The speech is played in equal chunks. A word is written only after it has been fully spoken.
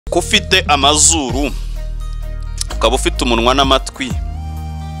ko ufite amazuru ukaba ufite umunwa n'amatwi,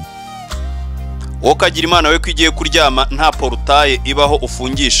 wowe ukagira Imana we kwigiye kuryama nta porutaye ibaho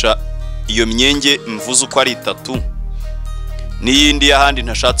ufungisha iyo myenge mvuze uko ari 3 n'iyindi y'ahandi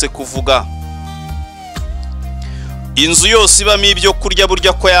ntashatse kuvuga. Inzu yose ibamo ibyo kurya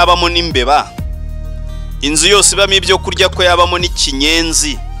burya ko yabamo n'imbeba, inzu yose ibamo ibyo kurya ko yabamo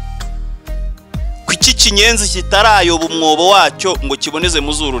n'ikinyenzi. Kuki kinyenzi kitarayoba umwobo wacyo ngo kiboneze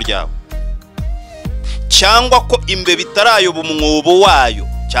mu zuru ryawe, cyangwa ko imbeba itarayoba umwobo wayo,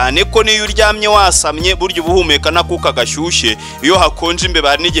 cyane ko niyo uryamye wasamye burya ubuhumeka nakuka gashyushye. Iyo hakonje imbeba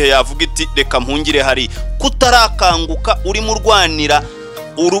hari n'igihe yavuga iti reka mpungire hari, kutarakanguka uri mu rwanira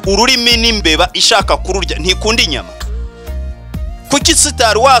ururimi n'imbeba ishaka kururya ntikunda inyama. Kuki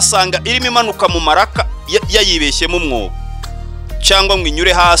sitari wasanga irimo imanuka mu maraka yayibeshye mu mwobo, cyangwa ngo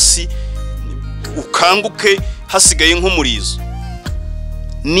inyure hasi ukanguke hasigaye nk'umurizo.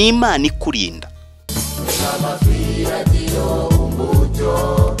 Ni Imana ikurinda.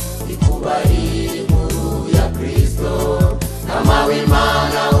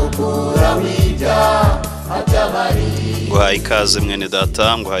 Nguhaye ikaze mwene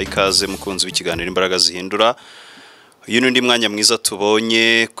data, nguhaye ikaze mukunzi w'ikiganiro Imbaraga Zihindura. Uyu n'undi mwanya mwiza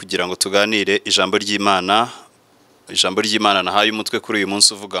tubonye kugira ngo tuganire ijambo ry'Imana. Ijambo ry'Imana nahaye umutwe kuri uyu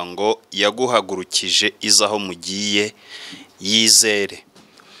munsi uvuga ngo Iyaguhagurukije izaho mugiye yizere.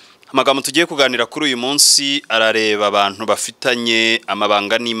 Amagambo tugiye kuganira kuri uyu munsi arareba abantu bafitanye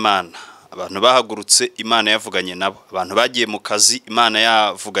amabanga n'Imana, abantu bahagurutse Imana yavuganye nabo, abantu bagiye mu kazi Imana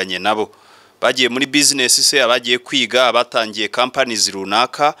yavuganye nabo, bagiye muri business se, abagiye kwiga, abatangiye companies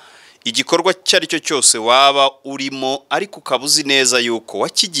runaka. Igikorwa cyari cyo cyose waba urimo ariko ukabuzi neza yuko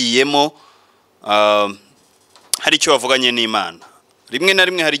wakigiyemo hari icyo wavuganye n'Imana. Rimwe na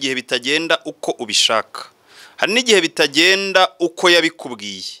rimwe hari igihe bitagenda uko ubishaka, hari n'igihe bitagenda uko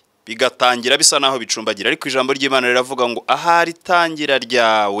yabikubwiye, bigatangira bisa naho bicumbagira, ariko ijambo ry'Imana riravuga ngo ahari tangira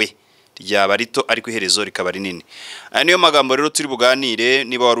ryawe ryaba rito ariko iherezo rikaba rinini. Aya niyo magambo rero turi buganire.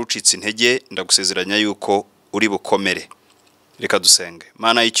 Niba wari ucitse intege ndagusezeranya yuko uri bukomere. Reka dusenge.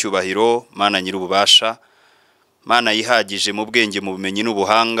 Mana y'icyubahiro, Mana nyir'ububasha, Mana yihagije mu bwenge, mu bumenyi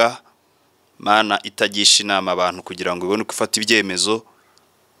n'ubuhanga, Mana itagisha inama abantu kugira ngo ibone gufata ibyemezo,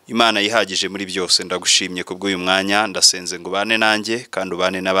 Imana yihagije muri byose. Ndagushimye kubw'uyu mwanya, ndasenze ngo bane nanjye kandi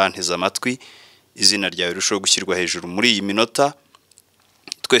ubane n'abanteze amatwi. Izina ryawe rirushaho gushyirwa hejuru muri iyi minota,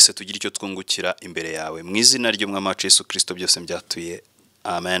 twese tugira icyo twungukira imbere yawe, mu izina ry'Umwami wacu Yesu Kristo byose mbyatuye,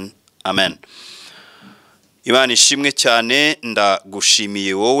 amen amen. Imana ishimwe cyane.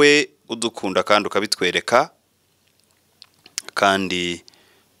 Ndagushimiye wowe udukunda kandi ukabitwereka, kandi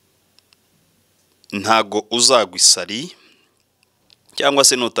ntago uzagwa isari, cyangwa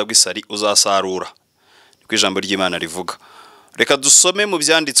se nutagwa isari uzasarura, niko ijambo ry'Imana rivuga. Reka dusome mu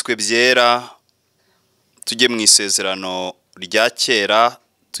byanditswe byera, tujye mu isezerano rya kera,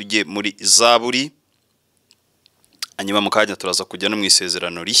 tujye muri Zaburi, hanyuma mu kanya turaza kujya no mu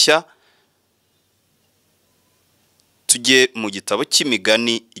isezerano rishya, tujye mu gitabo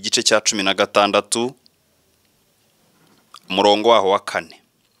cy'Imigani igice cya 16 umurongo waho wa 4.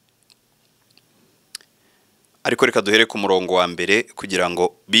 Ariko reka duhere ku murongo wa mbere kugira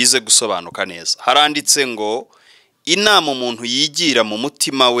ngo bize gusobanuka neza. Haranditse ngo inama umuntu yigira mu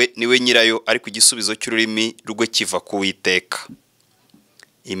mutima we niwe nyirayo, ariko igisubizo cy'ururimi rwe kiva ku Uwiteka.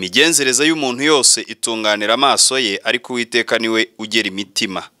 Imigenzereze y'umuntu yose itunganira amaso ye, ariko Uwiteka niwe ugera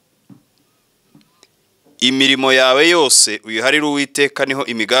imitima. Imirimo yawe yose uyiharire Uwiteka, niho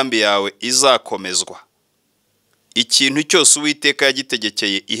imigambi yawe izakomezwa. Ikintu cyose Uwiteka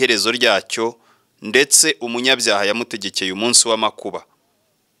yagitegekeye iherezo ryacyo, ndetse umunyabyaha yamutegekeye umunsi w'amakuba.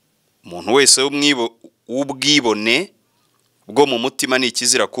 Umuntu wese w'ubwibone bwo mu mutima ni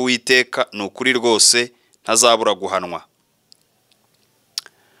ikizira ku Uwiteka, ni ukuri rwose ntazabura guhanwa.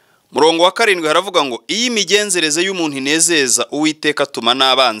 Murongo wa 7 haravuga ngo iyi imigenzereze y'umuntu inezeza Uwiteka, atuma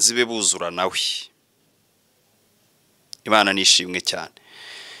n'abanzi be buzura nawe. Imana nishimwe cyane.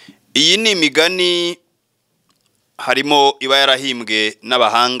 Iyi ni imigani, harimo iba yarahimbwe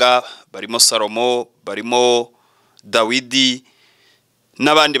n'abahanga, barimo Salomo, barimo Dawidi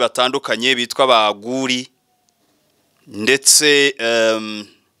n'abandi batandukanye bitwa abaguri, ndetse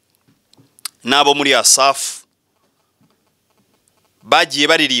nabo muri Asafu bagiye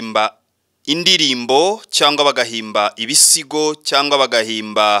baririmba indirimbo, cyangwa bagahimba ibisigo, cyangwa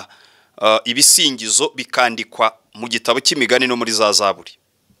bagahimba ibisingizo, bikandikwa mu gitabo cy'Imigani no muri za Zaburi.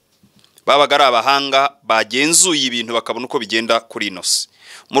 Babaga ari abahanga bagenzuye ibintu bakabona uko bigenda kuri inosi.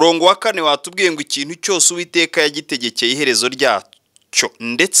 Murongo wa 4 watubwiye ngo ikintu cyose Uwiteka yagitegekeye iherezo ryacyo,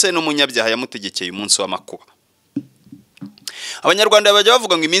 ndetse n'umunyabyaha yamutegekeye umunsi w'amakuba. Abanyarwanda bajya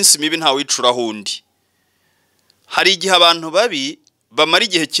bavuga ngo iminsi mibi nta wicuraho undi. Hari igihe abantu babi bamara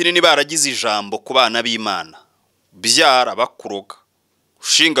igihe kinini baragize ijambo ku bana b'Imana, byara bakuroga,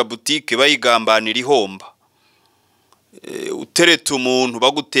 ushinga butike bayigambanira ihomba, utereta umuntu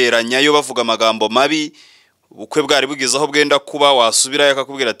baguteranyayo bavuga amagambo mabi, ubukwe bwari bugeze aho bwenda kuba, wasubirayo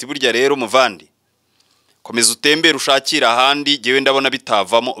akakubwira ati burya rero muvandi komeza utembere ushakira ahandi, jewe ndabona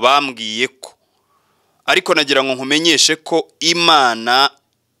bitavamo, bambwiye ko. Ariko nagira ngo nkumenyeshe ko Imana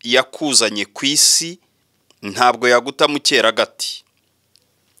yakuzanye ku isi ntabwo yaguta mu kera gati.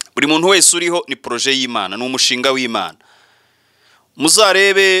 Buri muntu wese uriho ni projet y'Imana, ni umushinga w'Imana.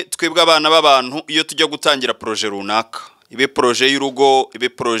 Muzarebe twebwe abana b'abantu iyo tujya gutangira projet runaka, ibe projet y'urugo, ibe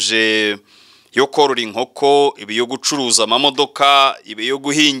projet yo korora inkoko, ibe yo gucuruza amamodoka, ibe yo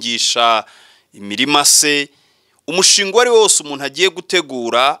guhingisha imirima se, umushinga wari wose umuntu agiye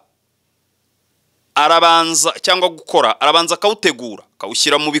gutegura arabanza cyangwa gukora, arabanza akawutegura,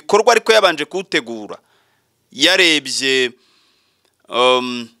 akawushyira mu bikorwa, ariko yabanje kuwutegura yarebye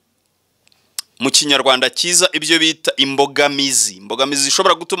mu kinyarwanda cyiza ibyo bita imbogamizi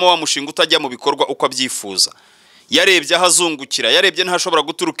zishobora gutuma wa mushinga utajya mu bikorwa uko abyifuza. Yarebye ahazungukira, yarebye ntashobora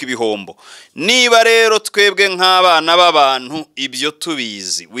guturuka ibihombo. Niba rero twebwe nk'abana b'abantu ibyo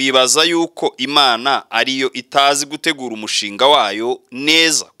tubizi, wibaza yuko Imana ariyo itazi gutegura umushinga wayo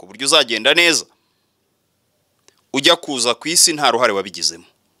neza ku buryo uzagenda neza? Ujya kuza ku isi nta ruhare wabigizemo,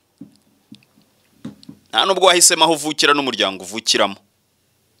 nta nubwo wahisemo aho uvukira n'umuryango uvukiramo.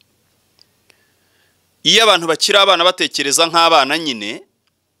 Iyo abantu bakiri abana batekereza nk'abana nyine,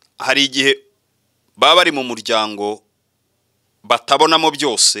 hari igihe baba bari mu muryango batabonamo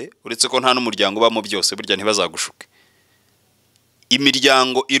byose, uretse ko nta n'umuryango ubamo byose, burya ntibazagushuke.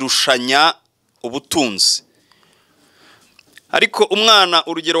 Imiryango irushanya ubutunzi. Ariko umwana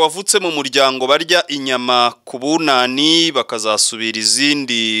urugero wavutse mu muryango barya inyama ku bunani, bakazasubira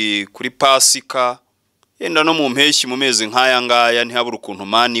izindi kuri Pasika, yenda no mu mpeshyi mu mezi nk'aya ngaya ntihabura ukuntu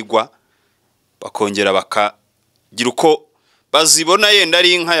manigwa, bakongera bakagira uko bazibona, yenda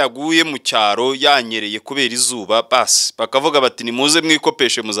ari inka yaguye mu cyaro yanyereye kubera izuba, basi bakavuga bati nimuze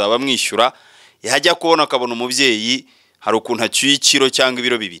mwikopeshe muzaba mwishyura. Yajya kubona akabona umubyeyi hari ukuntu acyuye ikiro cyangwa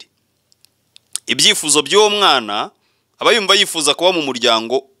ibiro 2. Ibyifuzo by'uwo mwana aba yumva yifuza kuba mu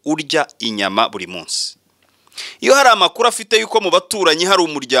muryango urya inyama buri munsi. Iyo hari amakuru afite yuko mu baturanyi hari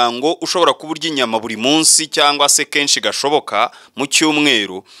umuryango ushobora kuburya inyama buri munsi cyangwa se kenshi gashoboka mu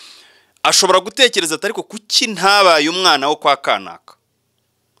cyumweru, ashobora gutekereza ati ariko kuki ntabaye umwana wo kwa kanaka?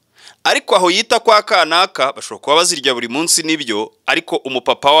 Ariko aho yita kwa kanaka bashobora kuba bazirya buri munsi nibyo, ariko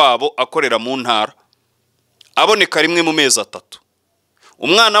umupapa wabo akorera mu ntara, aboneka rimwe mu mezi 3.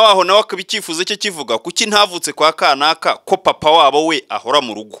 Umwana waho nawe akaba icyifuzo cye kivuga kuki ntavutse kwa kanaka ko papa wabo we ahora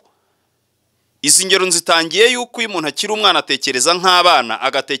mu rugo. Izi ngero nzitangiye yuko uyu muntu akiri umwana atekereza nk'abana,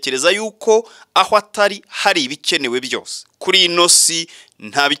 agatekereza yuko aho atari hari ibikenewe byose. Kuri ino si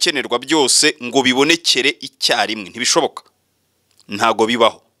nta bikenerwa byose ngo bibonekere icyarimwe, ntibishoboka, ntago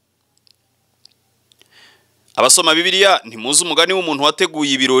bibaho. Abasoma Bibiliya ntimuzi umugani w'umuntu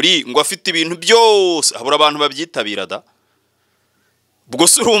wateguye ibirori ngo afite ibintu byose, habura abantu babyitabira da. Ubwo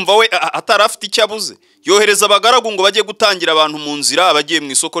se urumva we atarafite icyabuze? Yohereza abagaragu ngo bajye gutangira abantu mu nzira, abagiye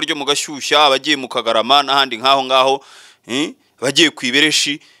mu isoko ryo mu Gashyushya, abagiye mu Kagarama n'ahandi nkaho ngaho, bagiye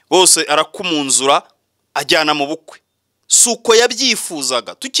kwibereshi, bose arakumunzura ajyana mu bukwe. Suko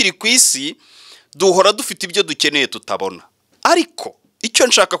yabyifuzaga. Tukiri ku isi duhora dufite ibyo dukeneye tutabona. Ariko icyo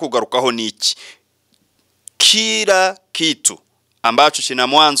nshaka kugarukaho ni iki? Kila kitu ambacho kina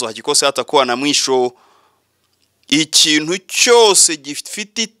mwanzo hakikosi hata kuwa na mwisho. Ikintu cyose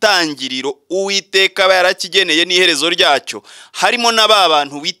gifite itangiriro Uwiteka aba yarakigeneye n'iherezo ryacyo. Harimo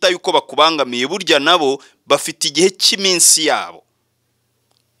n'abantu wita yuko bakubangamiye, burya nabo bafite igihe cy'iminsi yabo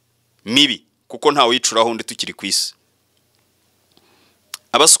mibi, kuko ntawe yicuraho undi tukiri ku isi.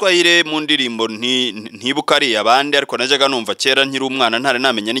 Abaswahili mu ndirimbo ntibuka ari abandi, ariko najyaga numva kera nkiri umwana ntare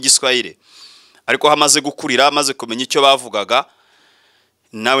namenya n'igiswahili, ariko hamaze gukurira, amaze kumenya icyo bavugaga,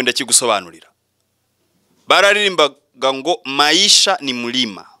 nawe ndakigusobanurira. Bararirimbaga ngo maisha ni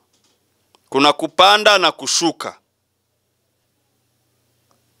mlima, kuna kupanda na kushuka,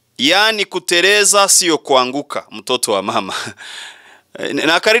 yani kutereza sio kuanguka, mtoto wa mama.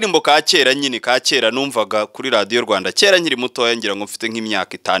 Na karirimbo ka kera nyine, ka kera numvaga kuri radio Rwanda kera nkiri mutoya, ngira ngo mfite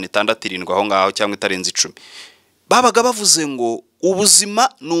nk'imyaka 5, 6, 7 aho ngaho cyangwa itarenze 10. Babaga bavuze ngo ubuzima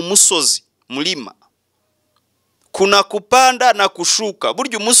ni umusozi, mlima, kuna kupanda na kushuka.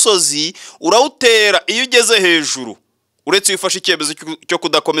 Burya umusozi urawutera iyo ugeze hejuru, uretse wifashe icyemezo cyo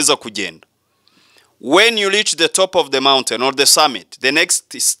kudakomeza kugenda. When you reach the top of the mountain or the summit, the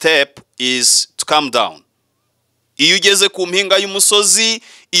next step is to come down. iyo ugeze ku mpinga y'umusozi,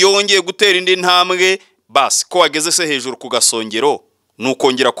 iyo wongeye gutera indi ntambwe, basi ko wageze se hejuru ku gasongero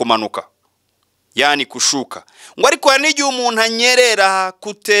nukongera kumanuka, yani kushuka. Ngo ariko hari n'igihe umuntu anyerera.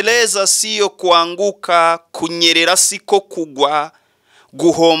 Kuteleza siyo kuanguka, kunyerera siko kugwa,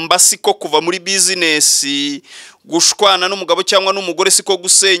 guhomba siko kuva muri business, gushwana n'umugabo cyangwa n'umugore siko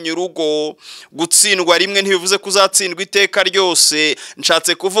gusenya urugo, gutsindwa rimwe ntibivuze kuzatsindwa iteka ryose.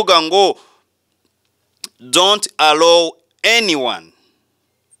 Nshatse kuvuga ngo don't allow anyone,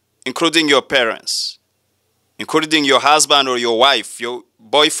 including your parents, including your husband or your wife, your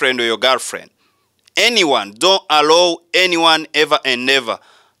boyfriend or your girlfriend, anyone, don't allow anyone ever and never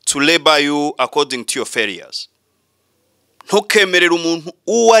to label you according to your failures. Ntukemerera umuntu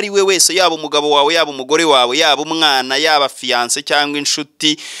uwo ari we wese, yaba umugabo wawe, yaba umugore wawe, yaba umwana, yaba fiance cyangwa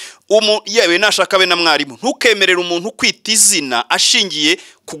inshuti, yewe nashaka be na mwarimu, ntukemerera umuntu kwita izina ashingiye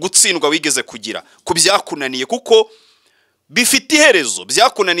ku gutsindwa wigeze kugira, ku byakunaniye, kuko bifite iherezo.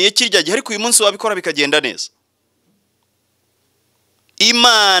 Byakunaniye kirya gihe, ariko uyu munsi wabikora bikagenda neza.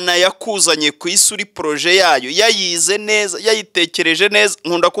 Imana yakuzanye ku isi uri proje yayo, yayize neza, yayitekereje neza.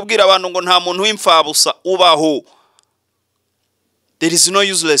 Nkunda kubwira abantu ngo nta muntu w'imfabusa ubaho. There is no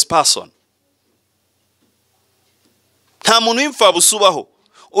useless person. Nta muntu w'imfabusa ubaho.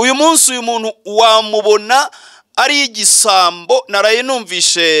 Uyu munsi uyu muntu wamubona ari igisambo. Naraye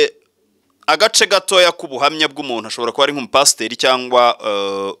numvishe agace gatoya k'ubuhamya bw'umuntu, ashobora kuba ari nk'umupasiteri cyangwa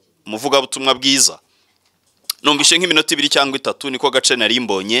umuvugabutumwa bwiza. Numvishe nk'iminota 2 cyangwa 3, niko gace nari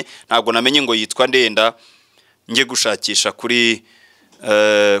mbonye. Ntabwo namenye ngo yitwa ndenda nge gushakisha kuri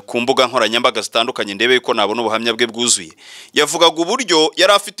ku mbuga nkoranyambaga zitandukanye ndebe yuko nabona ubuhamya bwe bwuzuye. Yavugaga uburyo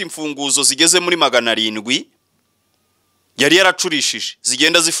yari afite imfunguzo zigeze muri 700 yari yaracurishije,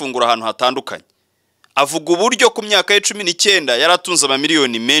 zigenda zifungura ahantu hatandukanye. Avuga uburyo ku myaka ya 19 yaratunze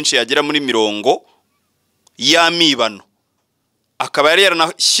amamiliyoni menshi yagera muri 70 y'amibano. Akaba yari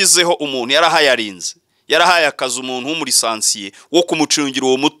yaranashyizeho umuntu yarahayarinze, yarahaye akazi umuntu w'umurisansiye wo kumucungira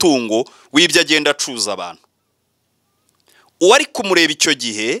uwo mutungo w'ibyo agenda acuza abantu. Uwari kumureba icyo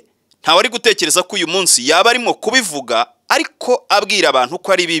gihe nta wari gutekereza ko uyu munsi yaba arimo kubivuga, ariko abwira abantu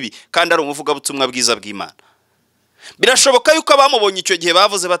ko ari bibi kandi ari umuvugabutumwa bwiza bw'Imana. Birashoboka yuko abamubonye icyo gihe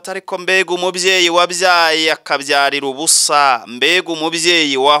bavuze batari ko mbega umubyeyi wabyaye akabyarira ubusa, mbega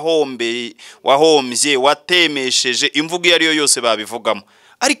umubyeyi wahombye watemesheje, imvugo iyo ariyo yose babivugamo.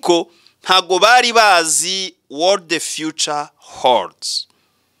 Ariko ntago bari bazi what the future holds.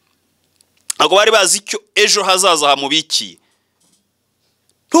 Ntago bari bazi icyo ejo hazaza hamubikiye.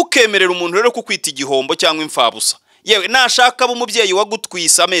 Ntukemerera umuntu rero kukwita igihombo cyangwa imfabusa. Yewe nashaka umubyeyi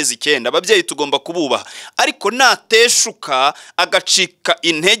wagutwisa amezi 9, ababyeyi tugomba kububaha. Ariko nateshuka agacika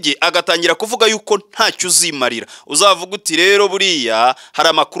intege, agatangira kuvuga yuko ntacyo uzimarira, uzavuga uti rero buriya hari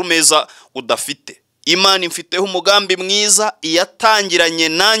amakuru meza udafite. Imana imfiteho umugambi mwiza, iyatangiranye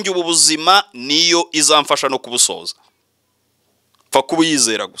nanjye ubu buzima niyo izamfasha no kubusoza. Pfa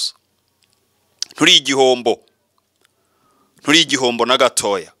kubuyizera gusa. Nturi igihombo na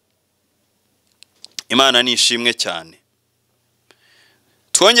gatoya. Imana nishimwe cyane.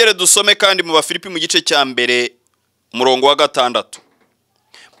 Twongere dusome kandi mu Bafilipi mu gice cya mbere umurongo wa 6.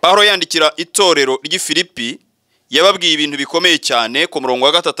 Pawulo yandikira itorero ry'Ifilipi yababwiye ibintu bikomeye cyane. Ku murongo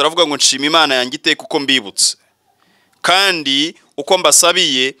wa 3 aravuga ngo nshima Imana yanjye iteka uko mbibutse, kandi uko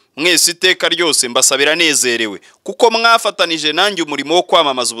mbasabiye mwese iteka ryose mbasabira nezerewe, kuko mwafatanije nanjye umurimo wo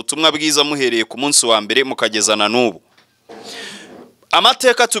kwamamaza ubutumwa bwiza muhereye ku munsi wa mbere mukagezana n'ubu.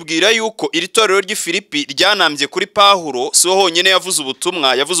 Amateka tubwira yuko iri torero ry'Ifilipi ryanambye kuri Pawulo. Si honyine yavuze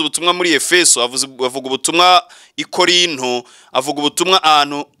ubutumwa muri Efeso, avuga ubutumwa i Korinto, avuga ubutumwa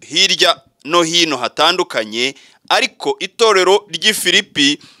ahantu hirya no hino hatandukanye. Ariko itorero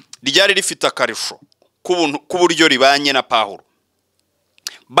ry'Ifilipi ryari rifite akarisho kuburyo ribanye na Pawulo.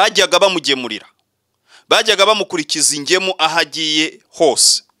 Bajyaga bamugemurira, bajyaga bamukurikiza ingemu ahagiye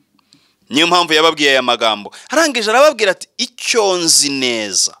hose. Niyo mpamvu yababwiye aya magambo. Arangije arababwira ati icyo nzi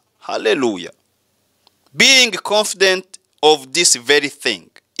neza, haleluya, being confident of this very thing,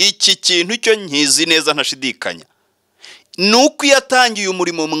 iki kintu cyo nkizi neza ntashidikanya, nuko yatangiye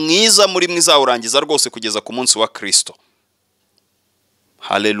umurimo mwiza muri mwizawurangiza rwose kugeza ku munsi wa Kristo.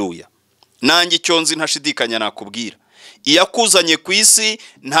 Haleluya. Nanjye icyo nzi ntashidikanya nakubwira, iyakuzanye ku isi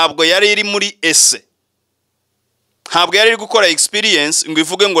ntabwo yari iri muri ese, ntabwo yari gukora experience ngo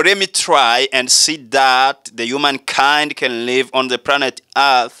ivuge ngo let me try and see that the humankind can live on the planet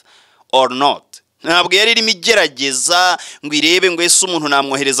Earth or not. Ntabwo yari irimo igerageza ngo irebe ngo ese umuntu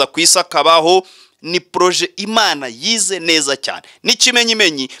namwohereza ku isi akabaho. Ni proje Imana yize neza cyane.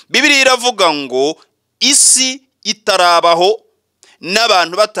 N'ikimenyimenyi Bibiliya iravuga ngo isi itarabaho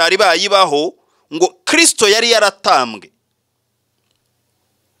n'abantu batari bayibaho, ngo Kristo yari yaratambwe.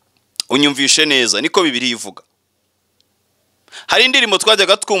 Unyumvishe neza, niko Bibiliya ivuga. Hari indirimbo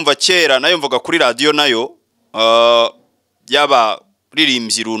twajyaga twumva kera nayo mvuga kuri radio nayo yaba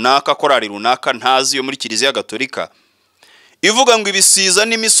ririmbyi runaka, korari runaka ntazi yo muri Kiliziya Gatolika, ivuga ngo ibisiza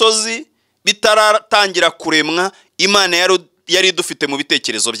n'imisozi bitaratangira kuremwa Imana yari dufite mu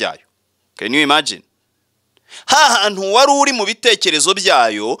bitekerezo byayo. Can you imagine? Hantu wari uri mu bitekerezo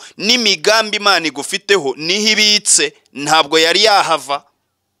byayo n'imigambi Imana igufiteho niho ibitse, ntabwo yari yahava.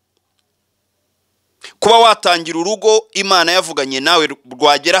 Kuba watangira urugo Imana yavuganye nawe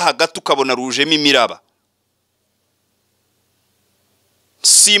rwagera hagati ukabona rujemo imiraba,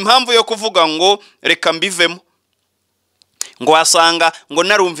 si impamvu yo kuvuga ngo reka mbivemo, ngo wasanga ngo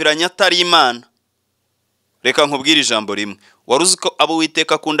narumviranye atari Imana. Reka nkubwire ijambo rimwe, waruzi ko abo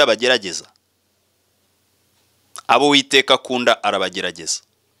Uwiteka akunda bagerageza? Abo Uwiteka akunda arabagerageza.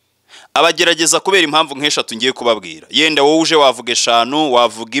 Abagerageza kubera impamvu nk'eshatu ngiye kubabwira. Yenda wowe uje wavuga 5,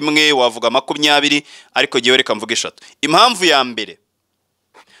 wavuga 1, wavuga 20, ariko giye reka mvuga 3. Impamvu ya mbere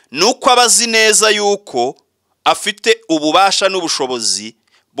nuko abazi neza yuko afite ububasha n'ubushobozi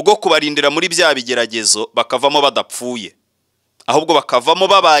bwo kubarindira muri bya bigeragezo bakavamo badapfuye, ahubwo bakavamo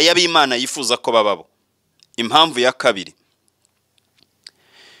babaye ab'Imana yifuza ko bababo. Impamvu ya kabiri,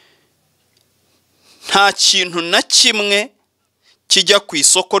 nta kintu na kimwe kijya ku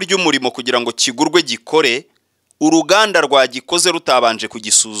isoko ry'umurimo kugira ngo kigurwe gikore uruganda rwagikoze rutabanje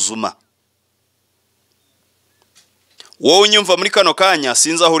kugisuzuma. Wowe unyumva muri kano kanya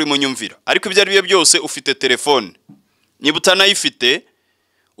sinza aho uri munyumvira, ariko ibyo ari byo byose ufite telefone. Niba utanayifite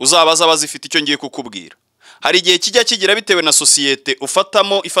uzabaza abazifite icyo ngiye kukubwira. Hari igihe kijya kigira bitewe na societe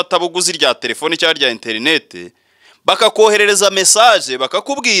ufatamo ifatabuguzi rya telefone cyangwa rya internet, bakakoherereza message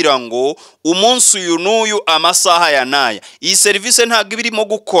bakakubwira ngo umunsi uyu n'uyu amasaha ya naya. Iyi service ntabwo ibirimo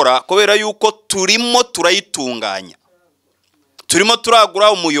gukora kubera yuko turimo turayitunganya, turimo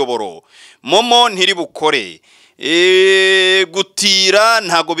turagura umuyoboro. Momo ntiri bukore, gutira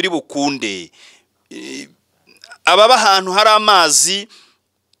ntago biri bukunde, ababa ahantu hari amazi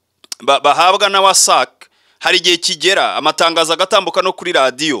bahabwa na WhatsApp, hari igihe kigera amatangazo agatambuka no kuri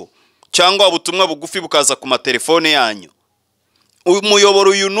radio cyangwa ubutumwa bugufi bukaza ku matelefone yanyu.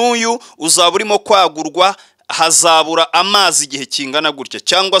 Umuyoboro uyu n'uyu uzaba urimo kwagurwa, hazabura amazi igihe kingana gutya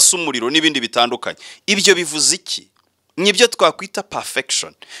cyangwa se umuriro n'ibindi bitandukanye. Ibyo bivuze iki? Nibyo twakwita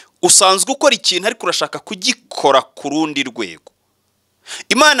perfection. Usanzwe ukora ikintu ariko urashaka kugikora ku rundi rwego.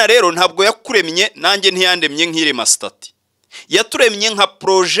 Imana rero ntabwo yakuremye, nanjye ntiyandemye nk'irema stati. Yaturemye nka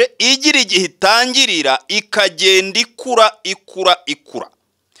projet igira igihe itangirira ikagenda ikura.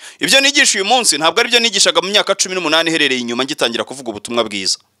 Ibyo nigisha uyu munsi ntabwo ari byo nigishaga mu myaka 18 herereye inyuma ngitangira kuvuga ubutumwa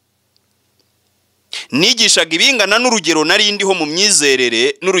bwiza. Nigishaga ibingana n'urugero nari ndiho mu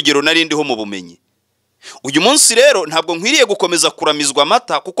myizerere n'urugero nari ndiho mu bumenyi. Uyu munsi rero ntabwo nkwiriye gukomeza kuramizwa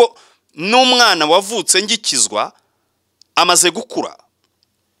amata, kuko n'umwana wavutse ngikizwa amaze gukura.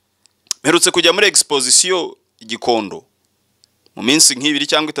 Mperutse kujya muri exposition Gikondo mu minsi nk'ibiri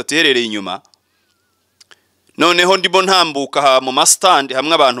cyangwa 3 herereye inyuma. Noneho ndimo ntambuka mu mastand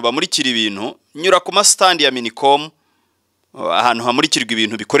hamwe abantu bamurikira ibintu, nyura ku mastand ya Minicom, ahantu hamurikirwa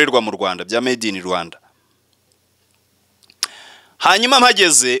ibintu bikorerwa mu Rwanda bya made in Rwanda. Hanyuma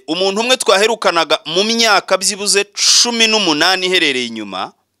mpageze, umuntu umwe twaherukanaga mu myaka byibuze 18 herereye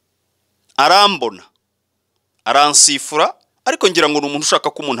inyuma arambona, aransifura, ariko ngira ngo umuntu ushaka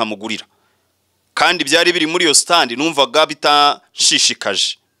ko umuntu amugurira, kandi byari biri muri yo stand numvaga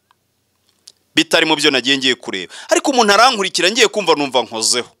bitashishikaje, bitari mu byo nagiye ngiye kureba. Ariko umuntu arankurikira ngiye kumva numva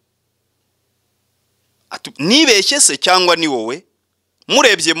nkozeho. Nibeshye se cyangwa ni wowe?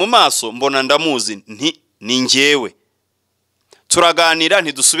 Murebye mu maso mbona ndamuzi, ni njyewe. Turaganira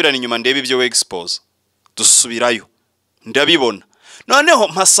ntidusubirana inyuma ndebe ibyo we expose. Dusubirayo. Ndabibona. Noneho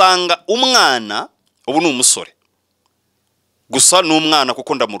mpasanga umwana, ubu ni umusore. Gusa ni umwana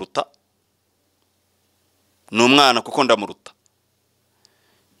kuko ndamuruta. Ni umwana kuko ndamuruta.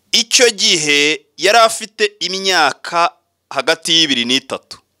 Icyo gihe yari afite imyaka hagati y'ibiri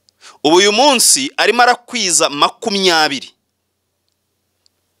n'itatu. Ubu uyu munsi arimo arakwiza 20.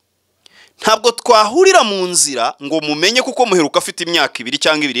 Ntabwo twahurira mu nzira ngo mumenye kuko muheruka afite imyaka 2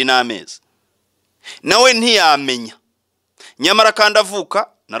 cyangwa 2 n'amezi. Nawe ntiyamenya. Nyamara kandi avuka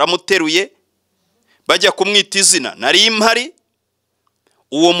naramuteruye, bajya kumwita izina nari impari.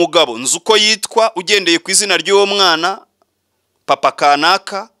 Uwo mugabo nzi uko yitwa ugendeye ku izina ry'uwo mwana, papa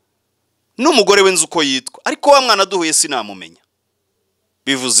kanaka, n'umugore we nzi uko yitwa, ariko wa mwana duhuye sinamumenya.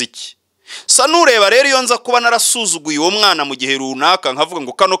 Bivuze iki? sa nureba rero iyo nza kuba narasuzuguye uwo mwana mu gihe runaka nkavuga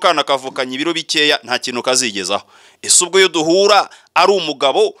ngo kano kana kavukanye ibiro bikeya nta kintu kazigezaho. Ese ubwo iyo duhura ari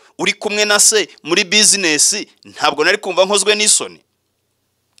umugabo uri kumwe na se muri business ntabwo nari kumva nkozwe n'isoni?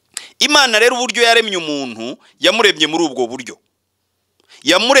 Imana rero uburyo yaremye umuntu yamuremye muri ubwo buryo.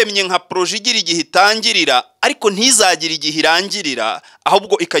 Yamuremye nka proje igira igihe itangirira ariko ntizagire igihe irangirira,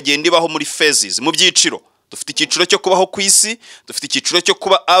 ahubwo ikagenda ibaho muri phases, mu byiciro. Dufite icyiciro cyo kubaho ku isi, dufite icyiciro cyo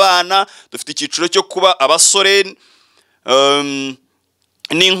kuba abana, dufite icyiciro cyo kuba abasore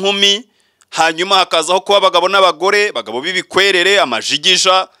n'inkumi, hanyuma hakazaho kuba abagabo n'abagore, bagabo b'ibikwerere,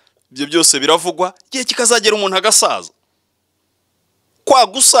 amajigija, ibyo byose biravugwa. Igihe kikazagera umuntu agasaza. Kwa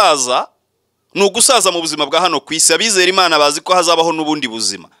gusaza ni ugusaza mu buzima bwa hano ku isi. Abizera Imana bazi ko hazabaho n'ubundi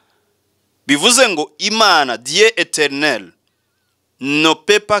buzima. Bivuze ngo Imana, Dieu éternel, ne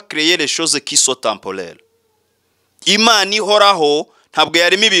peut pas créer les choses qui sont temporaires. Imana ihoraho ntabwo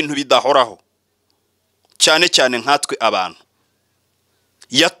yarema ibintu bidahoraho, cyane cyane nkatwe abantu.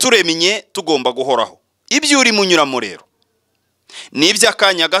 Yaturemye tugomba guhoraho. Ibyo uri munyuramo rero ni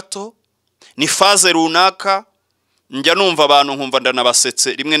iby'akanya gato, ni faze runaka. Njya numva abantu nkumva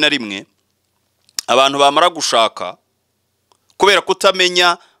ndanabasetse rimwe na rimwe, abantu bamara gushaka kubera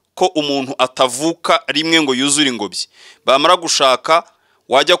kutamenya ko umuntu atavuka rimwe ngo yuzure ingobyi. Bamara gushaka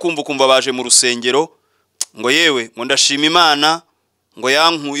wajya kumva baje mu rusengero ngo yewe ngo ndashima Imana ngo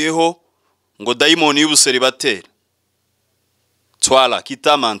yankuyeho ngo dayimoni y'ubuseribateri. Twala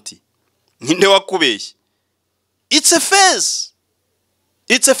kitamanti, ninde wakubeshye? It's a phase.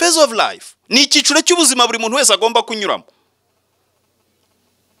 It's a phase of life. Ni icyiciro cy'ubuzima buri muntu wese agomba kunyuramo.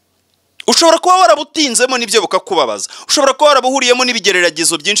 Ushobora kuba warabutinzemo n'ibyo bukakubabaza, ushobora kuba warabuhuriyemo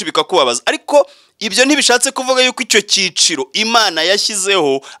n'ibigereragezo byinshi bikakubabaza, ariko ibyo ntibishatse kuvuga yuko icyo cyiciro Imana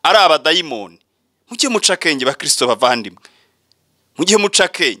yashyizeho ari abadayimoni. Mujye muca akenge ba Kristo bavandimwe, mujye muca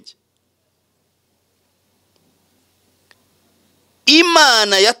akenge.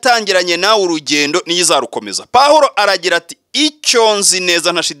 Imana yatangiranye nawe urugendo niyo izarukomeza. Pawulo aragira ati icyo nzi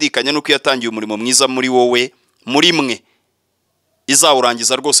neza ntashidikanya nuko yatangiye umurimo mwiza muri wowe, muri mwe,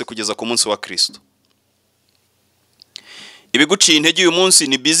 izawurangiza rwose kugeza ku munsi wa Kristo. Ibiguciye intege uyu munsi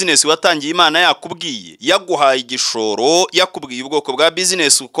ni business watangiye Imana yakubwiye, yaguhaye igishoro, yakubwiye ubwoko bwa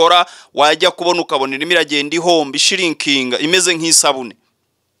business ukora, wajya kubona ukabona irimo iragenda ihomba, shrinking, imeze nk'isabune.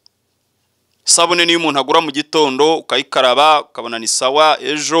 Sabune niyo umuntu agura mu gitondo ukayikaraba ukabona ni sawa,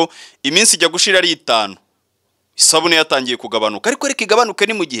 ejo iminsi ijya gushira ari 5, isabune yatangiye kugabanuka. Ariko reka igabanuke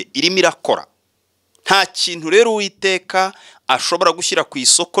ni mu gihe irimo irakora. Nta kintu rero Uwiteka ashobora gushyira ku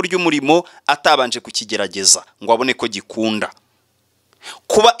isoko ry'umurimo atabanje kukigerageza ngo abone ko gikunda.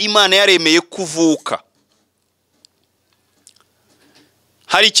 Kuba Imana yaremeye kuvuka,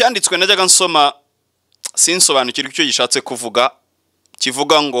 hari icyanditswe najyaga nsoma sinsobanukirwa icyo gishatse kuvuga,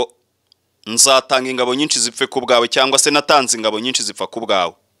 kivuga ngo nzatanga ingabo nyinshi zipfe ku bwawe, cyangwa se natanze ingabo nyinshi zipfa ku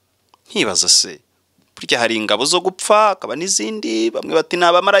bwawe. Nkibaza se burya hari ingabo zo gupfa akaba n'izindi, bamwe bati ni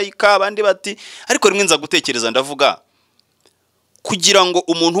abamarayika, abandi bati, ariko rimwe nza gutekereza ndavuga kugira ngo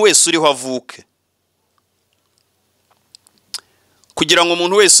umuntu wese uriho avuke, kugira ngo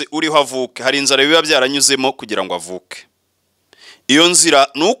umuntu wese uriho avuke hari inzara biba byaranyuzemo kugira ngo avuke. Iyo nzira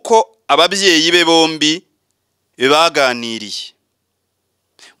nuko ababyeyi be bombi baganiriye.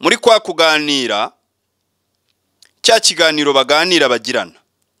 Muri kwa kuganira, cya kiganiro baganira bagirana,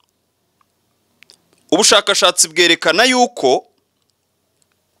 ubushakashatsi bwerekana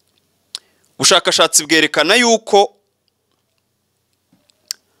yuko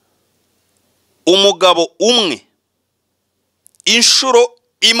umugabo umwe inshuro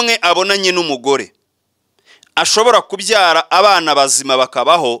imwe abonanye n'umugore ashobora kubyara abana bazima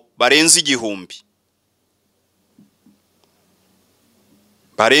bakabaho barenze 1000.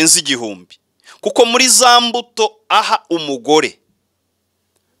 Kuko muri za mbuto aha umugore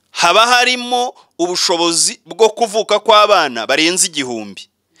haba harimo ubushobozi bwo kuvuka kw'abana barenze 1000.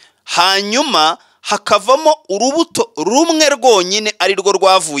 Hanyuma hakavamo urubuto rumwe rwonyine ari rwo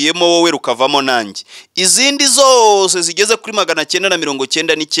rwavuyemo wowe, rukavamo nanjye. Izindi zose zigeze kuri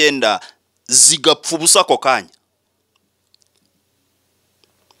 999 zigapfa ubusa ako kanya.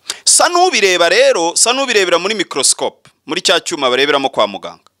 Sa nubirebera muri microscope, muri cya cyuma bareberamo kwa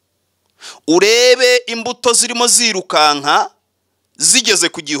muganga. Urebe imbuto zirimo zirukanka zigeze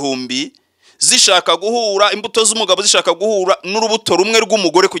ku 1000 zishaka guhura, imbuto z'umugabo zishaka guhura n'urubuto rumwe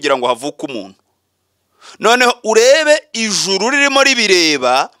rw'umugore kugira ngo havuke umuntu. Noneho urebe ijuru ririmo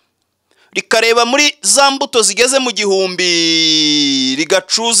ribireba, rikareba muri za mbuto zigeze mu 1000,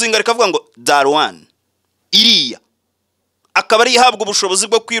 rigacuzinga rikavuga ngo Darwan iriya akaba ari ihabwa ubushobozi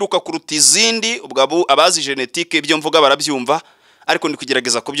bwo kwiruka kuruta izindi. Ubwo abazi genetike ibyo mvuga barabyumva. ariko ndi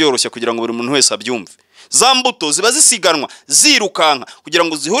kugerageza kubyoroshya kugira ngo buri muntu wese abyumve. Za mbuto ziba zisiganwa zirukanka kugira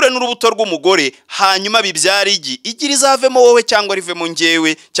ngo zihure n'urubuto rw'umugore, hanyuma bibyara igi. Igi rizavemo wowe cyangwa rivemo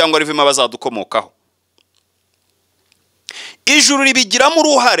njyewe cyangwa rivemo abazadukomokaho. Ijuru ribigiramo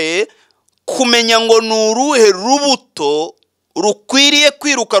uruhare kumenya ngo ni uruhe rubuto rukwiriye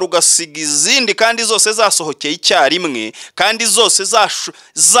kwiruka rugasiga izindi, kandi zose zasohokeye icyarimwe, kandi zose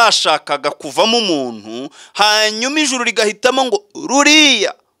zashakaga kuvamo umuntu. Hanyuma ijuru rigahitamo ngo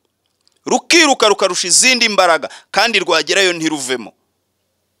ruriya rukiruka rukarusha izindi imbaraga, kandi rwagerayo ntiruvemo.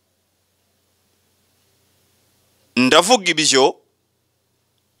 Ndavuga ibyo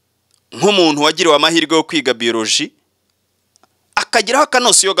nk'umuntu wagiriwe amahirwe yo kwiga biology, akagiraho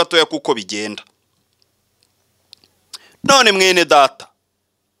akanosiyo gatoya kuko bigenda. None mwene data,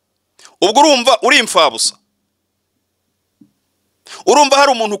 ubwo urumva uri imfabusa? Urumva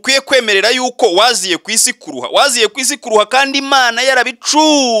hari umuntu ukwiye kwemerera yuko waziye ku isi kuruha? Waziye ku isi kuruha kandi Imana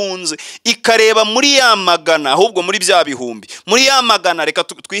yarabicunze ikareba muri ya magana, ahubwo muri bya bihumbi, muri ya magana, reka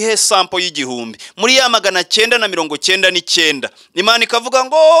twihe sample y'igihumbi, muri ya magana 999, Imana ikavuga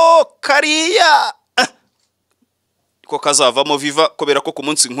ngo kariya ko kazavamo Viva, kubera ko ku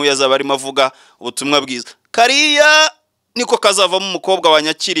munsi nk'uyu azaba arimo avuga ubutumwa bwiza. Kariya niko kazavamo umukobwa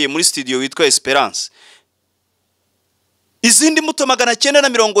wanyakiriye muri studio witwa Esperance. Izindi mbuto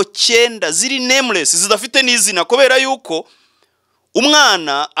 990 ziri nameless, zidafite n'izina, kubera yuko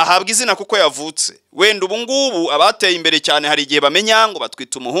umwana ahabwa izina kuko yavutse. Wenda ubu ngubu abateye imbere cyane hari igihe bamenya ngo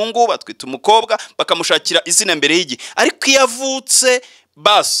batwita umuhungu, batwita umukobwa, bakamushakira izina mbere y'igi. Ariko iyo avutse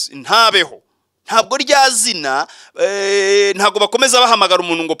basi ntabeho, ntabwo rya zina, ntabwo bakomeza bahamagara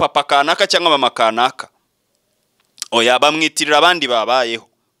umuntu ngo papa kanaka cyangwa mama kanaka. Oya, bamwitirira abandi babayeho.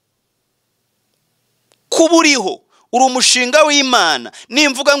 Kuburiho uri umushinga w'Imana.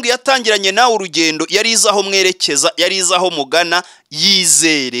 Nimvuga ngo yatangiranye nawe urugendo, yari izaho mwerekeza, yari izaho mugana,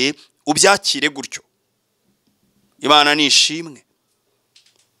 yizere ubyakire gutyo. Imana nishimwe.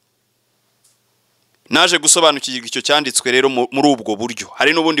 Naje gusobanukirwa icyo cyanditswe rero muri ubwo buryo.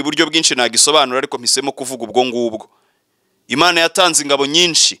 Hari n'ubundi buryo bwinshi nagisobanura, ariko mpisemo kuvuga ubwo ngubwo. Imana yatanze ingabo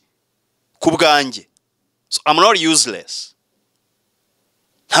nyinshi ku bwanjye. So I'm not useless.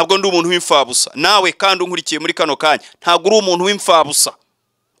 Ntabwo ndi umuntu w'imfabusa. Nawe kandi unkurikiye muri kano kanya, ntabwo uri umuntu w'imfabusa.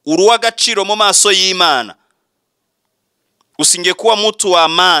 Uri w'agaciro mu maso y'Imana. Usinge kuwa mtu wa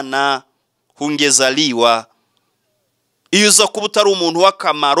maana hungezaliwa. Iyo uza kuba utari umuntu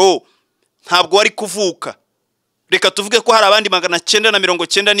w'akamaro, ntabwo wari kuvuka. Reka tuvuge ko hari abandi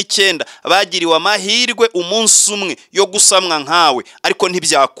 999 bagiriwe amahirwe umunsi umwe yo gusamwa nkawe, ariko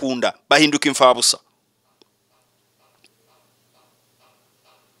ntibyakunda, bahinduka imfabusa.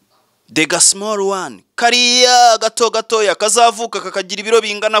 The small one, kariya gato kazavuka kakagira ibiro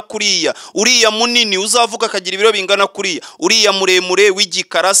bingana kuriya. Uriya munini uzavuka akagira ibiro bingana kuriya. Uriya muremure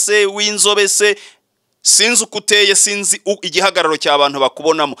w'igikarase w'inzobe se, sinzi ukuteye, sinzi igihagararo cy'abantu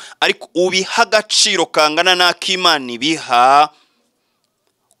bakubonamo, ariko ubiha agaciro kangana n'ak'Imana ibiha.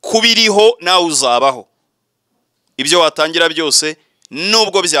 Kubiriho nawe uzabaho. Ibyo watangira byose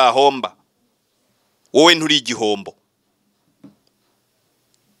nubwo byahomba, wowe nturi igihombo.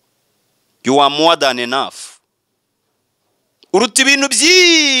 You are more than enough. Uruta ibintu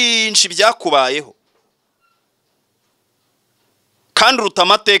byinshi byakubayeho, kandi uruta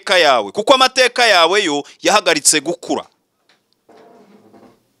amateka yawe, kuko amateka yawe yo yahagaritse gukura.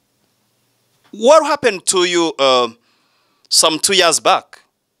 What happened to you some 2 years back?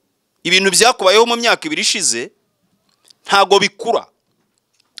 Ibintu byakubayeho mu myaka 2 ishize ntago bikura.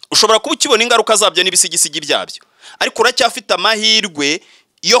 Ushobora kuba ukibona ingaruka zabyo n'ibisigisigi byabyo, ariko uracyafite amahirwe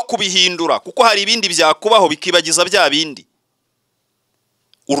yo kubihindura, kuko hari ibindi byakubaho bikibagiza bya bindi.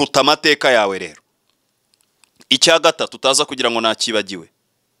 Uruta amateka yawe rero. Icya gatatu tutaza kugira ngo nakibagiwe.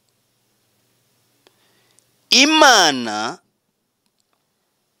 Imana,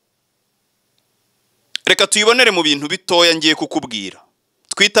 reka tuyibonere mu bintu bitoya ngiye kukubwira.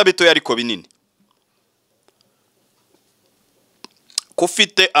 Twita bitoya ariko binini.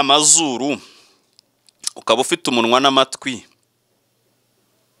 Kufite amazuru, ukaba ufite umunwa n'amatwi,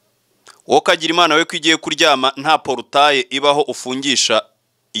 wokagira Imana we kwigiye kuryama nta porutaye ibaho ufungisha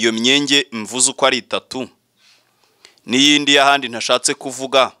iyo myenge mvuze uko ari 3 n'iyindi y'ahandi ntashatse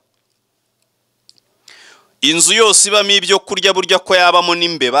kuvuga. Inzu yose ibamo ibyo kurya burya ko yabamo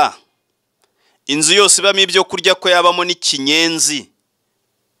n'imbeba. Inzu yose ibamo ibyo kurya ko yabamo n'ikinyenzi.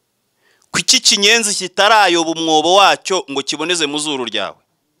 Kuki kinyenzi kitarayoba umwobo wacyo ngo kiboneze mu zuru ryawe?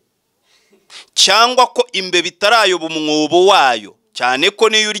 Cyangwa ko imbeba itarayoba umwobo wayo, cyane ko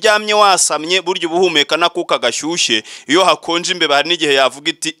niyo uryamye wasamye burya ubuhumeka nakuka gashyushye. Iyo hakonje imbeba hari n'igihe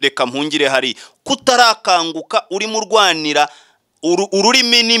yavuga iti reka mpungire hari. Kutarakanguka uri mu rwanira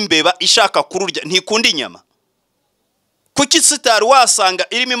ururimi n'imbeba ishaka kururya ntikunda inyama. Kuki sitari wasanga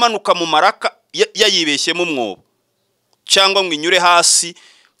irimo imanuka mu maraka yayibeshyemo umwobo cyangwa ngo inyure hasi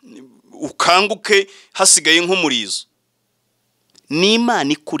ukanguke hasigaye nk'umurizo? Ni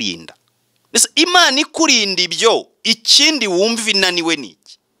Imana ikurinda. Imana ikurinda ibyo, ikindi wumva inaniwe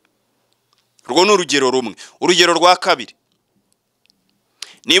niki? Urwo ni urugero rumwe. Urugero rwa kabiri,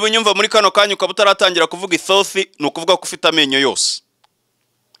 niba unyumva muri kano kanya ukaba utaratangira kuvuga ithothi, ni ukuvuga ko ufite amenyo yose.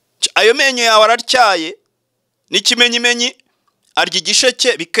 Ayo menyo yawe aratyaye, n'ikimenyimenyi arya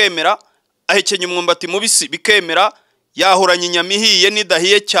igisheke bikemera, ahekenya umwumbati mubisi bikemera, yahoranye inyama ihiye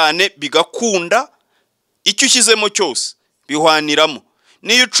n'idahiye cyane bigakunda, icyo ushyizemo cyose bihwaniramo.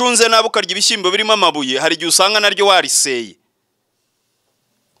 Niyo ucunze nabi ukarya ibishyimbo birimo amabuye, hari igihe usanga naryo wariseye,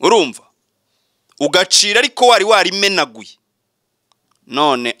 urumva, ugacira ariko wari warimenaguye.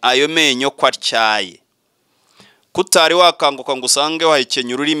 None ayo menyo ko atyaye, kutari wakanguka ngo usange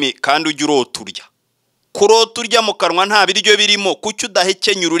wahekenya ururimi kandi ujya uroturya. Kurota urya mu kanwa nta biryo birimo, kuki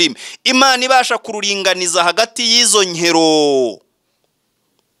udahekenya ururimi? Imana ibasha kururinganiza hagati y'izo nkero.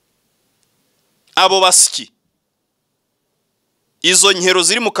 Abo basyi, izo nkero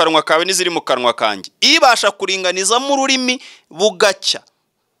ziri mu kanwa kawe n'iziri mu kanwa kanjye, ibasha kuringaniza mu rurimi bugacya.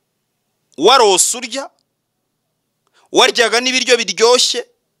 Warose urya, waryaga n'ibiryo biryoshye,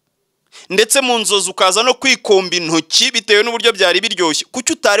 ndetse mu nzozi ukaza no kwikomba intoki bitewe n'uburyo byari biryoshye.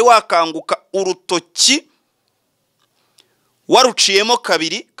 Kuki utari wakanguka urutoki waruciyemo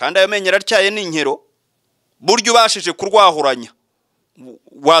kabiri, kandi ayo menyo aratyaye n'inkero, buryo ubashije kurwahuranya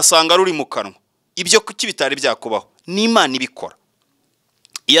wasanga ruri mu kanwa? Ibyo kuki bitari byakubaho? Ni Imana ibikora.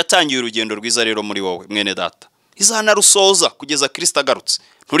 Iyatangiye urugendo rwiza rero muri wowe mwene data, izanarusoza kugeza Kristo agarutse.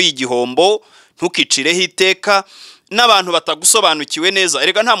 Nturi igihombo, ntukicireho iteka n'abantu batagusobanukiwe neza.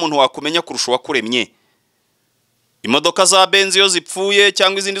 Erega nta muntu wakumenya kurusha uwakuremye. Imodoka za benzi iyo zipfuye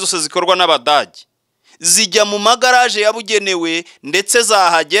cyangwa izindi zose zikorwa n'Abadage, zijya mu magaraje yabugenewe, ndetse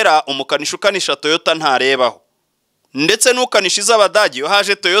zahagera umukanishi ukanisha Toyota ntarebaho, ndetse n'ukanisha iz'Abadage iyo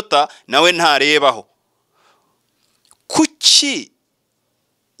haje Toyota nawe ntarebaho. Kuki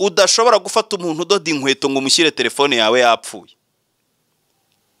udashobora gufata umuntu udoda inkweto ngo umushyire telefone yawe yapfuye?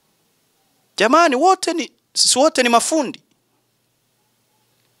 Jamani, wote ni mafundi.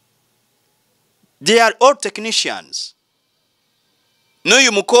 They are all technicians.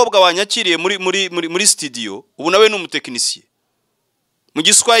 N'uyu mukobwa wanyakiriye muri studio, ubu nawe ni umutekinisiye. Mu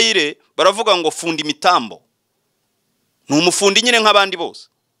Giswahili baravuga ngo fundi mitambo. Ni umufundi nyine nk'abandi bose.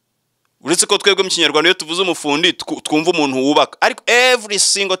 Uretse ko twebwe mu Kinyarwanda iyo tuvuze umufundi twumva umuntu wubaka, ariko every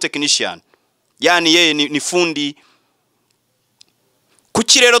single technician, yani yeye ni fundi.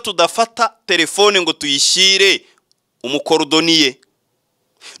 Kuki rero tudafata telefone ngo tuyishyire umukorodoniye?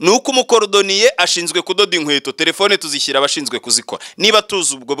 Nuko umukorodoniye ashinzwe kudoda inkweto, telefone tuzishyira abashinzwe kuzikora. Niba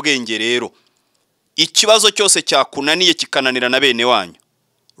tuzi ubwo bwenge rero, ikibazo cyose cyakunaniye kikananira na bene wanyu,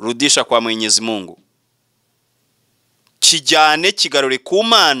 rudisha kwa Mwenyezi Mungu, kijyane kigarure ku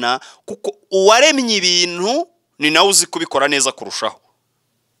Mana, kuko uwaremye ibintu ni nawe uzi kubikora neza kurushaho.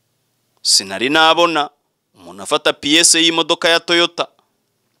 Sinari nabona umuntu afata piyese y'imodoka ya Toyota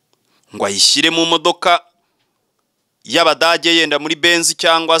ngo ayishyire mu modoka y'Abadage, yenda muri Benz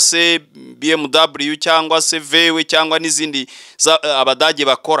cyangwa se BMW cyangwa se VW cyangwa n'izindi Abadage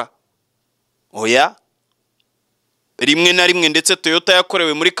bakora. Oya, rimwe na rimwe ndetse Toyota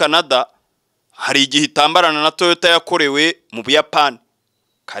yakorewe muri Canada, hari igihe itambarana na Toyota yakorewe mu Buyapani,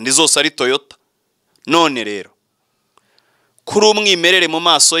 kandi zose ari Toyota. None rero, kuri umwimerere mu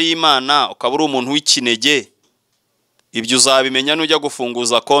maso y'Imana ukaba uri umuntu w'ikinege, ibyo uzabimenya nujya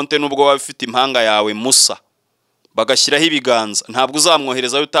gufunguza konte nubwo waba ufite impanga yawe Musa bagashyiraho ibiganza. Ntabwo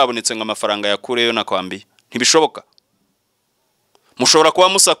uzamwohereza utabonetse ngo amafaranga yakureyo nakwambiye, ntibishoboka. Mushobora kuba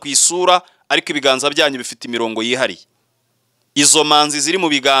Musa ku isura, ariko ibiganza byanyu bifite imirongo yihariye. Izo manzi ziri mu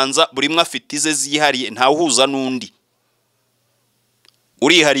biganza buri mwe afite ize zihariye, ntawe uhuza n'undi.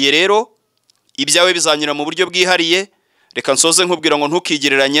 Urihariye rero, ibyawe bizanyura mu buryo bwihariye. Reka nsoze nkubwira ngo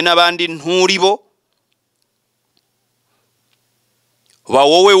ntukigereranye n'abandi, nturi bo. Ba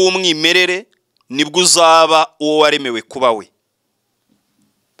wowe w'umwimerere, nibwo uzaba uwo waremewe kuba we.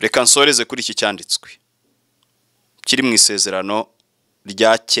 Reka nsoreze kuri iki cyanditswe kiri mu isezerano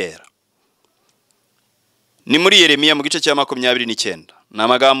rya kera. Ni muri Yeremiya mu gice cya 29. Ni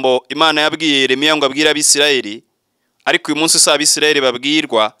amagambo Imana yabwiye Yeremiya ngo abwire Abisirayeli, ariko uyu munsi si Abisirayeli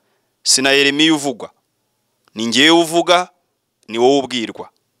babwirwa, si na Yeremiya uvugwa, ni ngewe uvuga, ni wowe ubwirwa.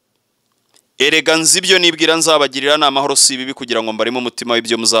 Erega nzi ibyo nibwira nzabagirira n'amahoro si bibi, kugira ngo mbarimo umutima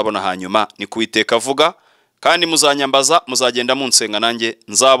w'ibyo muzabona hanyuma, ni Uwiteka avuga. Kandi muzanyambaza, muzagenda munsenga, nanjye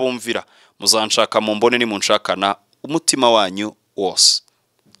nzabumvira. Muzanshaka mu mbone, nimunshakana umutima wanyu wose.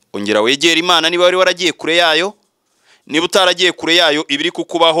 Ongera wegera Imana niba wari waragiye kure yayo, niba utaragiye kure yayo ibiri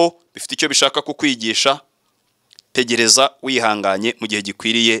kukubaho bifite icyo bishaka kukwigisha, tegereza wihanganye mu gihe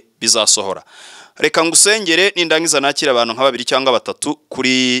gikwiriye bizasohora. Reka ngusengere nindangiza nakira abantu nka 2 cyangwa 3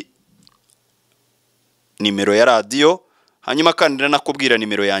 kuri nimero ya radio, hanyuma kandi nakubwira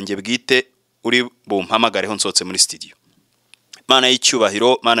nimero yanjye bwite uri bumpamagareho nsotse muri studio. Mana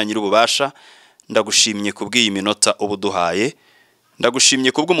y'icyubahiro, Mana nyir'ububasha, ndagushimye kubw'iyi minota ubuduhaye,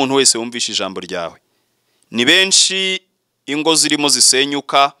 ndagushimye kubw'umuntu wese wumvisha ijambo ryawe. Ni benshi ingo zirimo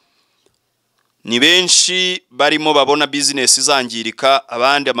zisenyuka, ni benshi barimo babona business izangirika,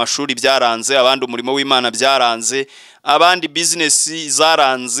 abandi amashuri byaranze, abandi umurimo w'Imana byaranze, abandi business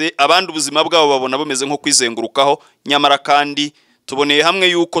zaranze, abandi ubuzima bwabo babona bumeze nko kwizengurukaho. Nyamara kandi tuboneye hamwe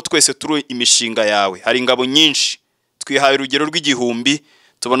yuko twese turi imishinga yawe. Hari ingabo nyinshi, twihaye urugero rw'igihumbi,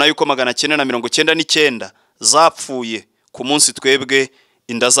 tubona yuko 999 zapfuye ku munsi twebwe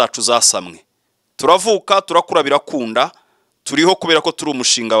inda zacu zasamwe. Turavuka, turakura, birakunda, turiho kubera ko turi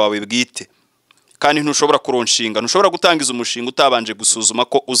umushinga wawe bwite. Kandi ntushobora kuronshinga, ntushobora gutangiza umushinga utabanje gusuzuma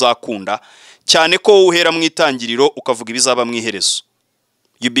ko uzakunda, cyane ko uhera mu itangiriro ukavuga ibizaba mu iherezo.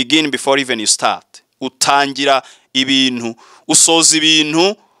 You begin before even you start. Utangira ibintu, usoza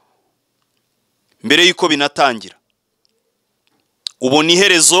ibintu mbere yuko binatangira. Ubona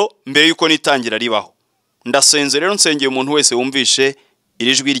iherezo mbere yuko nitangira ribaho. Ndasenze rero nsengeye umuntu wese wumvishe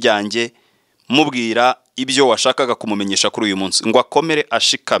iri jwi ryanjye, mubwira ibyo washakaga kumumenyesha kuri uyu munsi, ngo akomere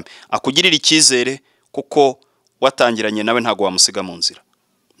ashikame, akugirire icyizere kuko watangiranye nawe ntago wamusiga mu nzira.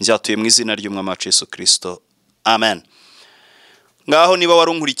 Nzatuye mu izina ry'Umwami wacu Yesu Kristo. Amen. Ngaho niba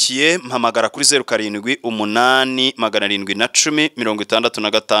warunkurikiye mpamagara kuri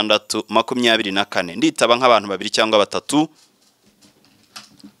 0787106624. Nditaba nk'abantu 2 cyangwa 3.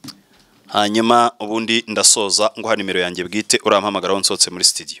 Hanyuma ubundi ndasoza ngo ha nimero yanjye bwite urampamagaraho nsotse muri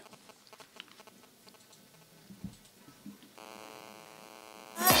studio.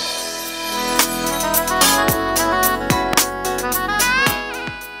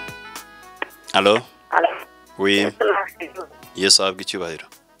 Allo? Allo? Oui. Yes, abwi cyubahiro.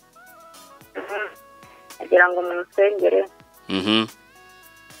 Agira ngo musengere.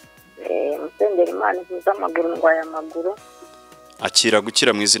 Musengere Imana ivuza amaguru ndwaye amaguru. Akira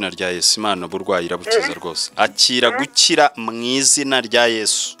gukira mu izina rya Yesu. Imana burwayi irabukiza rwose. Akira gukira mu izina rya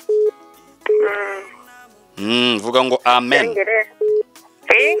Yesu. Vuga ngo amen.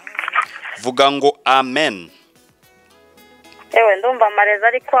 Vuga ngo amen. Ewe ndumva amareza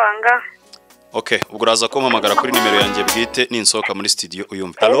ari kwanga. Okay, ubwo uraza kumpamagara kuri nimero yanjye bwite ninsohoka muri studio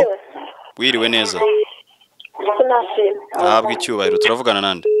uyumve. Allo? Wiriwe neza. Ahabwa icyubahiro, turavugana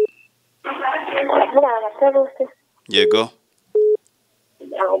nande? Turavugana na Seruse. Yego.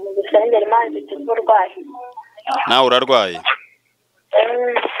 Musengere Imana iturwaye. Nawe urarwaye?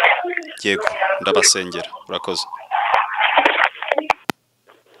 Yego, ndabasengera. Urakoze.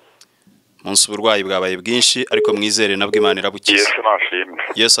 Munsi uburwayi bwabaye bwinshi ariko mwizere nabwo Imana irabukiza. Yesu nashimwe.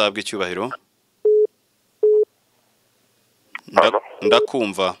 Yesu ahabwa icyubahiro.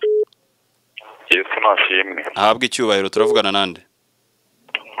 Ndakumva. Yesu nashimwe. Ahabwa icyubahiro, turavugana nande?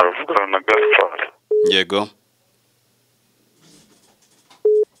 Aravugana na Gaspar. Yego.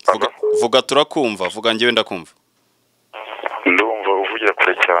 Vuga turakumva, vuga njyewe ndakumva. Ndumva uvugira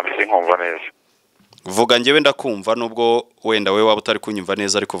kure cyane sinkumva neza. Vuga njyewe ndakumva nubwo wenda we waba utari kunyumva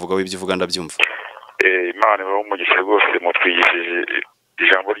neza ariko vuga wibyo uvuga ndabyumva. Imana ibaho umugisha rwose mutwigishije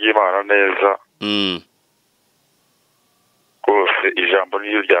ijambo ry'Imana neza. Rwose ijambo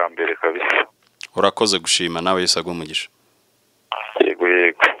niyo rya mbere kabisa. Urakoze gushima nawe Yesu aguha umugisha. Yego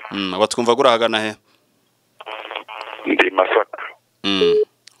yego. Abatwumva gurahagana he? Ndi Masaka.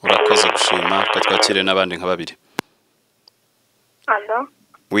 Urakoze gushima twakire n'abandi nka 2. Allo?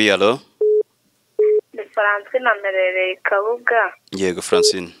 Oui, allo? Ni Francine amerereye Kabuga. Yego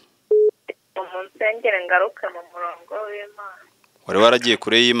Francine. Umusengere ngaruke mu murongo w'Imana. Wari waragiye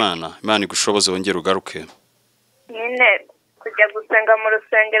kure y'Imana, Imana igushoboze wongere ugaruke. Nyine kujya gusenga mu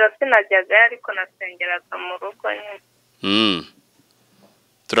rusengero sinajyaga ariko nasengeraga mu rugo nyine.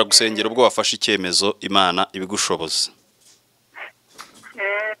 Turagusengera ubwo wafashe icyemezo Imana ibigushoboze.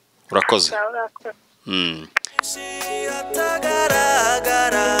 Urakoze.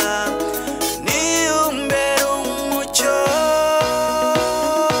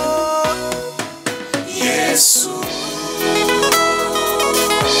 Yesu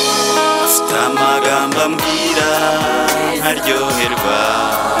afite amagambo ambwira nkaryoherwa.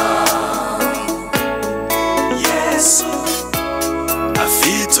 Yesu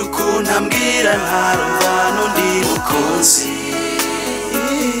afite ukuntu ambwira ntarumva n'undi mukunzi.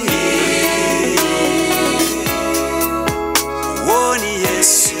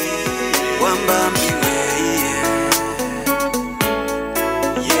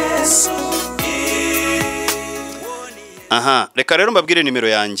 aha reka rero mbabwire nimero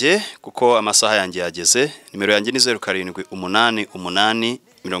yanjye kuko amasaha yanjye yageze. Nimero yanjye ni 0788 61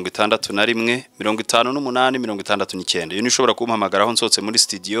 58 69. Iyo nishobora kumpamagaraho nsohotse muri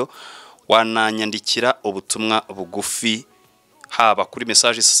studio, wananyandikira ubutumwa bugufi haba kuri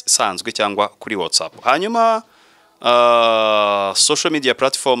message isanzwe cyangwa kuri WhatsApp. Hanyuma social media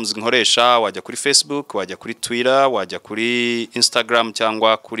platforms nkoresha, wajya kuri Facebook, wajya kuri Twitter, wajya kuri Instagram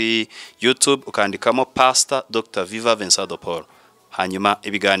cyangwa kuri YouTube ukandikamo Pastor Dr. Viva Vincent de Paul. Hanyuma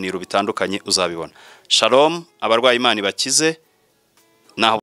ibiganiro bitandukanye uzabibona. Shalom, abarwayi Imana bakize. Naho